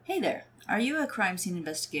Hey there! Are you a crime scene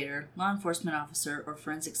investigator, law enforcement officer, or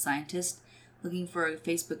forensic scientist looking for a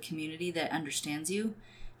Facebook community that understands you?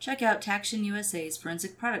 Check out Taliesin USA's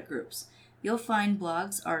forensic product groups. You'll find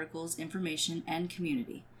blogs, articles, information, and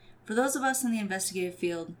community. For those of us in the investigative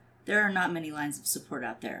field, there are not many lines of support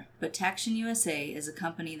out there, but Taliesin USA is a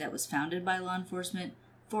company that was founded by law enforcement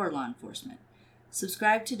for law enforcement.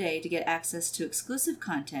 Subscribe today to get access to exclusive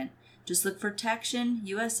content. Just look for Taliesin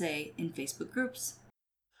USA in Facebook groups.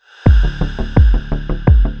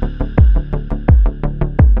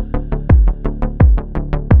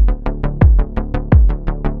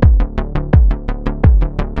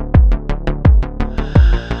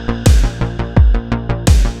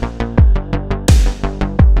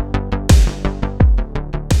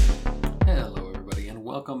 Hello everybody and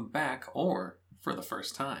welcome back, or for the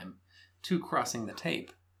first time, to Crossing the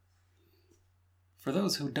Tape. For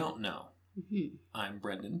those who don't know, I'm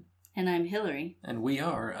Brendan. And I'm Hillary. And we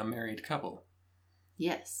are a married couple.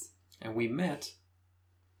 Yes. And we met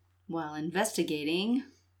while investigating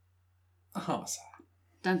a homicide.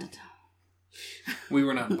 Dun dun dun. We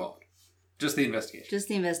were not involved. Just the investigation. Just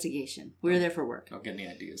the investigation. We were there for work. Don't get any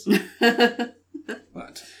ideas.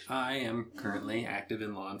 But I am currently active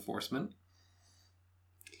in law enforcement.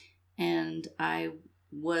 And I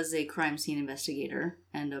was a crime scene investigator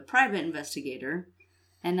and a private investigator.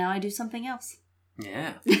 And now I do something else.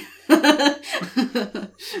 Yeah.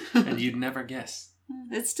 And you'd never guess.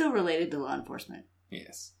 It's still related to law enforcement.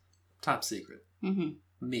 Yes. Top secret. Mm-hmm.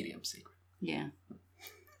 Medium secret. Yeah.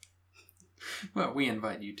 Well, we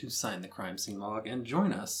invite you to sign the crime scene log and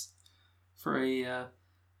join us for a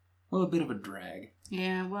bit of a drag.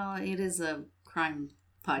 Yeah, well, it is a crime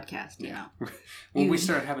podcast, you know. When we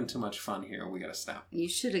start having too much fun here, we gotta stop. You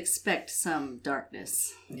should expect some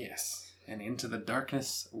darkness. Yes. And into the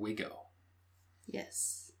darkness we go.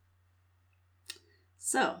 Yes.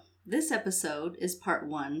 So, this episode is part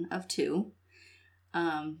 1 of 2.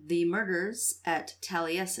 The murders at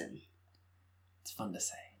Taliesin. It's fun to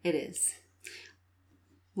say. It is.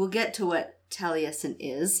 We'll get to what Taliesin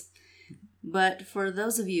is. But for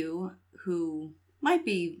those of you who might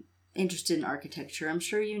be interested in architecture, I'm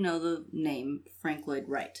sure you know the name Frank Lloyd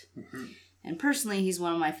Wright. Mm-hmm. And personally, he's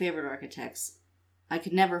one of my favorite architects. I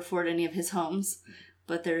could never afford any of his homes,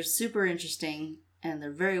 but they're super interesting and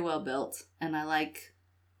they're very well built, and I like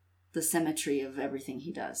the symmetry of everything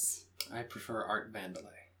he does. I prefer Art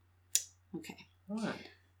Vandelay. Okay. What?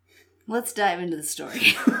 Let's dive into the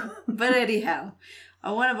story. But anyhow,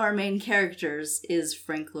 one of our main characters is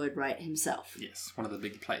Frank Lloyd Wright himself. Yes, one of the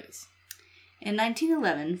big players. In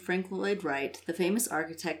 1911, Frank Lloyd Wright, the famous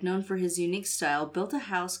architect known for his unique style, built a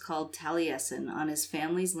house called Taliesin on his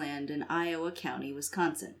family's land in Iowa County,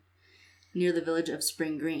 Wisconsin, near the village of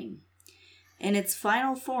Spring Green. In its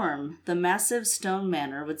final form, the massive stone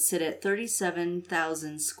manor would sit at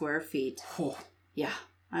 37,000 square feet. Oh. Yeah,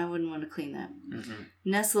 I wouldn't want to clean that. Mm-hmm.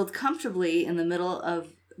 Nestled comfortably in the middle of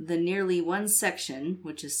the nearly one section,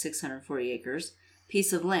 which is 640 acres,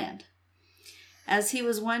 piece of land. As he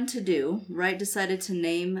was one to do, Wright decided to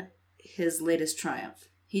name his latest triumph.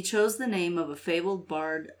 He chose the name of a fabled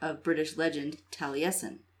bard of British legend,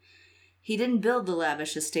 Taliesin. He didn't build the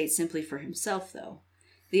lavish estate simply for himself, though.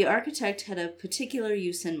 The architect had a particular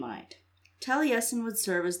use in mind. Taliesin would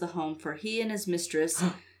serve as the home for he and his mistress.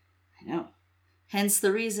 I know. Hence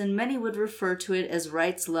the reason many would refer to it as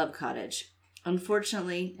Wright's love cottage.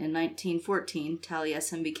 Unfortunately, in 1914,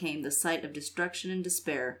 Taliesin became the site of destruction and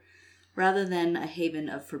despair, rather than a haven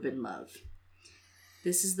of forbidden love.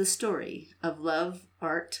 This is the story of love,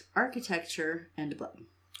 art, architecture, and blood.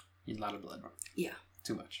 A lot of blood. Yeah.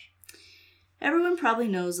 Too much. Everyone probably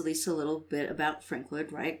knows at least a little bit about Frank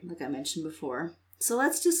Lloyd Wright, like I mentioned before. So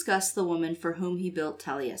let's discuss the woman for whom he built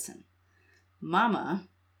Taliesin. Mama,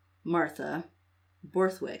 Martha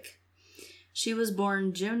Borthwick. She was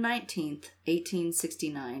born June 19th,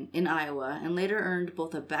 1869, in Iowa, and later earned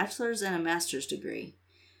both a bachelor's and a master's degree.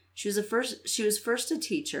 She was first a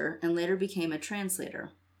teacher and later became a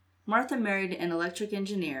translator. Martha married an electrical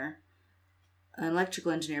engineer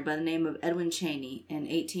by the name of Edwin Cheney in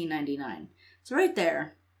 1899. So right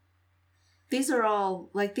there, these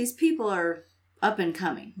people are up and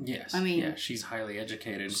coming. Yes. I mean, yeah, she's highly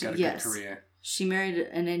educated, got a good career. She married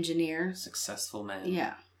an engineer. Successful man.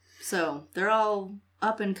 Yeah. So they're all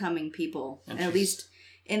up and coming people, and at least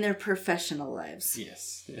in their professional lives.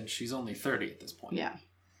 Yes. And she's only 30 at this point. Yeah.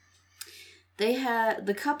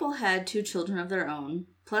 The couple had 2 children of their own,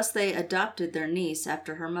 plus they adopted their niece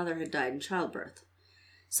after her mother had died in childbirth.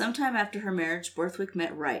 Sometime after her marriage, Borthwick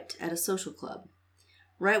met Wright at a social club.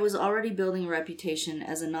 Wright was already building a reputation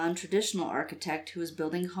as a non-traditional architect who was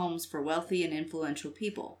building homes for wealthy and influential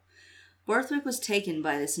people. Borthwick was taken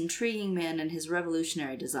by this intriguing man and his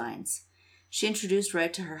revolutionary designs. She introduced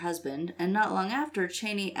Wright to her husband, and not long after,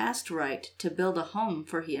 Cheney asked Wright to build a home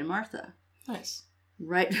for he and Martha. Nice.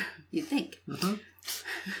 Right, you'd think. Mm-hmm.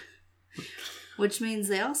 Which means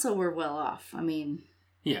they also were well off. I mean...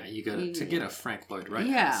 Yeah, to get a Frank Lloyd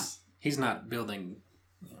Wright house, he's not building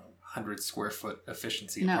 100-square-foot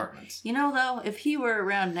efficiency apartments. You know, though, if he were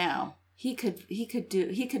around now, he could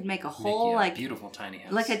make a whole beautiful tiny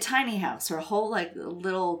house, like a tiny house, or a whole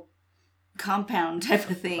little compound type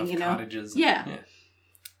of thing. Of cottages. Yeah,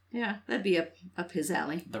 that'd be up his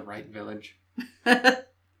alley. The Wright Village.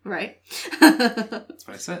 Right. That's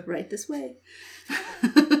what I said. Right this way.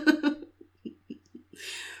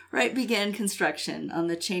 Wright began construction on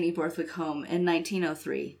the Cheney-Borthwick home in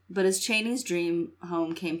 1903, but as Cheney's dream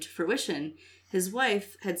home came to fruition, his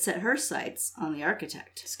wife had set her sights on the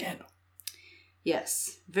architect. Scandal.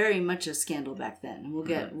 Yes, very much a scandal back then.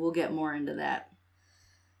 We'll get more into that.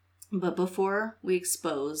 But before we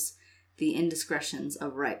expose the indiscretions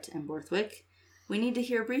of Wright and Borthwick, we need to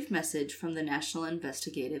hear a brief message from the National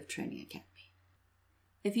Investigative Training Academy.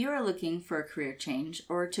 If you are looking for a career change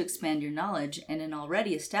or to expand your knowledge in an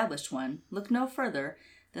already established one, look no further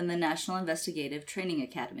than the National Investigative Training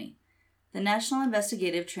Academy. The National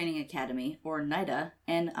Investigative Training Academy, or NITA,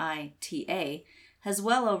 N-I-T-A, has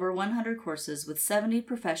well over 100 courses with 70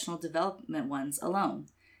 professional development ones alone.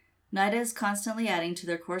 NITA is constantly adding to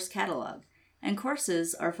their course catalog, and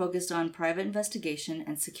courses are focused on private investigation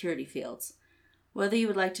and security fields. Whether you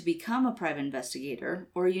would like to become a private investigator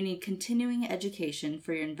or you need continuing education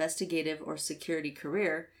for your investigative or security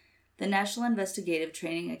career, the National Investigative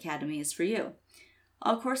Training Academy is for you.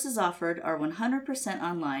 All courses offered are 100%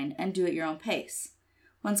 online and do at your own pace.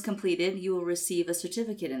 Once completed, you will receive a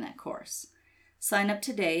certificate in that course. Sign up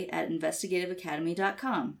today at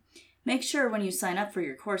investigativeacademy.com. Make sure when you sign up for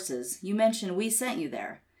your courses, you mention we sent you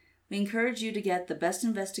there. We encourage you to get the best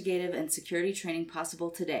investigative and security training possible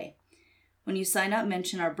today. When you sign up,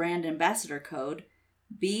 mention our brand ambassador code,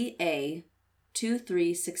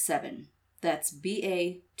 BA2367. That's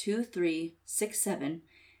BA2367,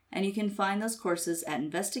 and you can find those courses at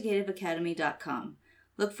investigativeacademy.com.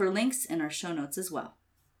 Look for links in our show notes as well.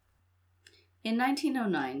 In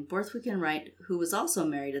 1909, Borthwick and Wright, who was also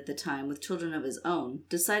married at the time with children of his own,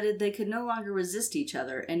 decided they could no longer resist each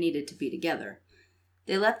other and needed to be together.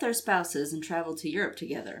 They left their spouses and traveled to Europe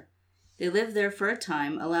together. They lived there for a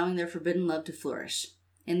time, allowing their forbidden love to flourish.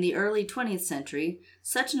 In the early 20th century,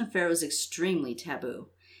 such an affair was extremely taboo,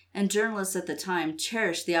 and journalists at the time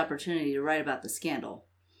cherished the opportunity to write about the scandal.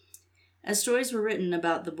 As stories were written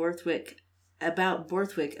about Borthwick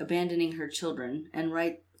abandoning her children and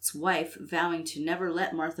Wright's wife vowing to never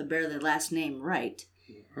let Martha bear the last name Wright,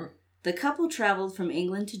 the couple traveled from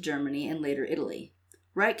England to Germany and later Italy.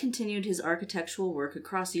 Wright continued his architectural work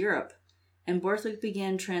across Europe, and Borthwick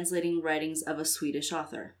began translating writings of a Swedish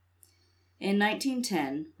author. In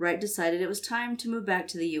 1910, Wright decided it was time to move back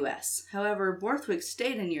to the U.S. However, Borthwick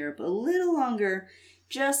stayed in Europe a little longer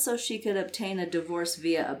just so she could obtain a divorce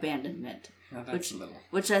via abandonment,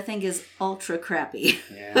 which I think is ultra crappy.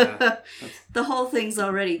 Yeah. The whole thing's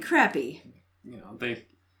already crappy.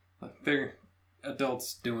 They're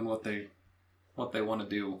adults doing what they want to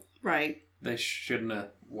do. Right. They shouldn't have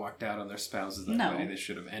walked out on their spouses that way. They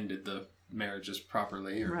should have ended the marriages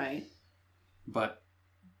properly. Right. But,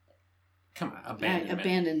 come on, abandonment.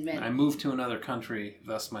 Abandonment. I moved to another country,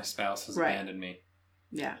 thus my spouse has abandoned me.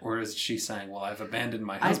 Yeah. Or is she saying, well, I've abandoned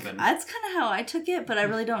my husband? That's kind of how I took it, but I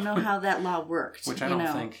really don't know how that law worked. Which I don't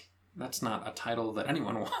think, that's not a title that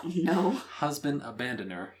anyone wants. No. Husband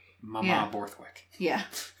abandoner, Mama Borthwick. Yeah.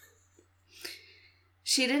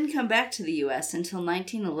 She didn't come back to the U.S. until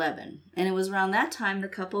 1911, and it was around that time the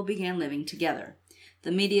couple began living together.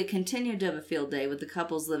 The media continued to have a field day with the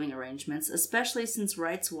couple's living arrangements, especially since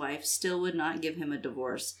Wright's wife still would not give him a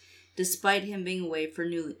divorce, despite him being away for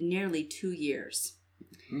nearly 2 years.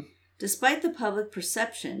 Mm-hmm. Despite the public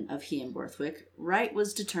perception of he and Borthwick, Wright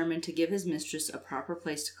was determined to give his mistress a proper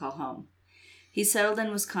place to call home. He settled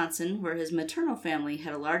in Wisconsin, where his maternal family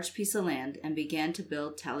had a large piece of land, and began to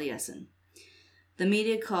build Taliesin. The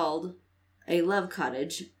media called a love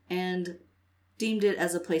cottage and deemed it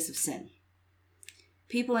as a place of sin.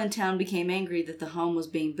 People in town became angry that the home was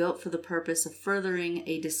being built for the purpose of furthering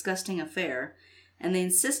a disgusting affair, and they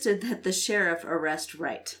insisted that the sheriff arrest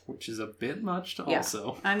Wright. Which is a bit much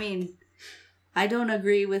also. I mean, I don't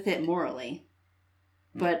agree with it morally,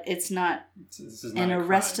 but it's not, an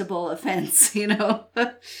arrestable offense,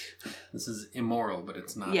 This is immoral, but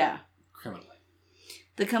it's not criminally.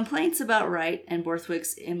 The complaints about Wright and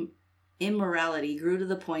Borthwick's immorality grew to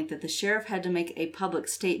the point that the sheriff had to make a public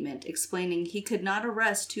statement explaining he could not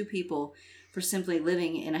arrest two people for simply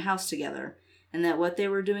living in a house together, and that what they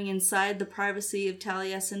were doing inside the privacy of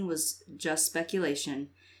Taliesin was just speculation,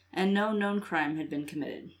 and no known crime had been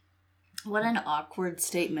committed. What an awkward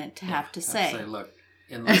statement to have to say. Look,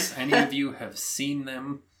 unless any of you have seen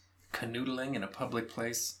them canoodling in a public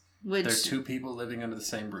place, they're two people living under the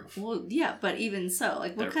same roof. Well, yeah, but even so,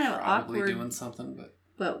 like, what they're kind of awkward... probably doing something,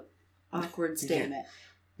 but awkward statement.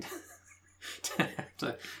 To have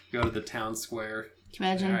to go to the town square. Can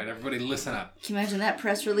you imagine? All right, everybody listen up. Can you imagine that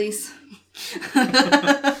press release?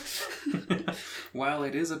 While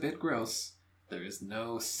it is a bit gross, there is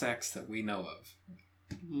no sex that we know of.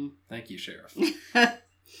 Mm-hmm. Thank you, Sheriff.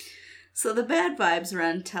 So the bad vibes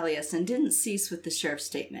around Taliesin didn't cease with the sheriff's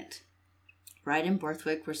statement. Wright and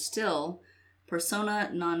Borthwick were still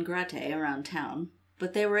persona non grata around town,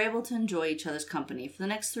 but they were able to enjoy each other's company for the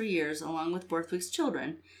next 3 years along with Borthwick's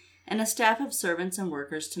children and a staff of servants and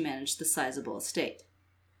workers to manage the sizable estate.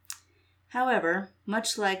 However,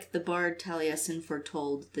 much like the bard Taliesin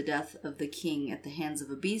foretold the death of the king at the hands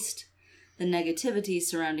of a beast, the negativity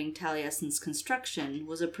surrounding Taliesin's construction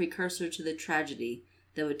was a precursor to the tragedy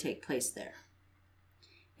that would take place there.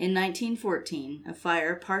 In 1914, a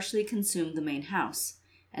fire partially consumed the main house,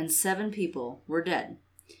 and 7 people were dead.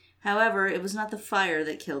 However, it was not the fire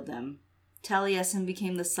that killed them. Taliesin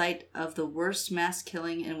became the site of the worst mass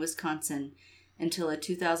killing in Wisconsin until a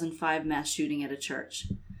 2005 mass shooting at a church.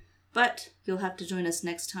 But you'll have to join us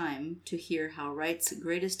next time to hear how Wright's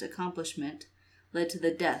greatest accomplishment led to the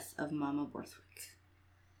death of Mama Borthwick.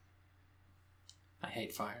 I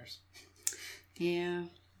hate fires. Yeah.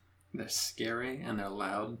 They're scary and they're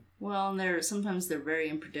loud. Well, sometimes they're very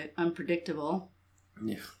unpredictable.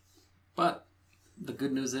 Yeah. But the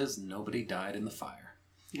good news is nobody died in the fire.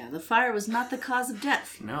 Yeah, the fire was not the cause of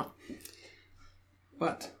death. No.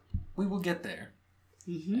 But we will get there.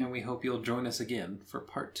 Mm-hmm. And we hope you'll join us again for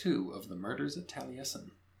part 2 of the murders at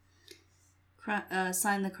Taliesin.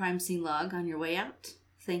 Sign the crime scene log on your way out.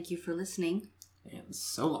 Thank you for listening. And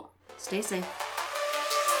so long. Stay safe.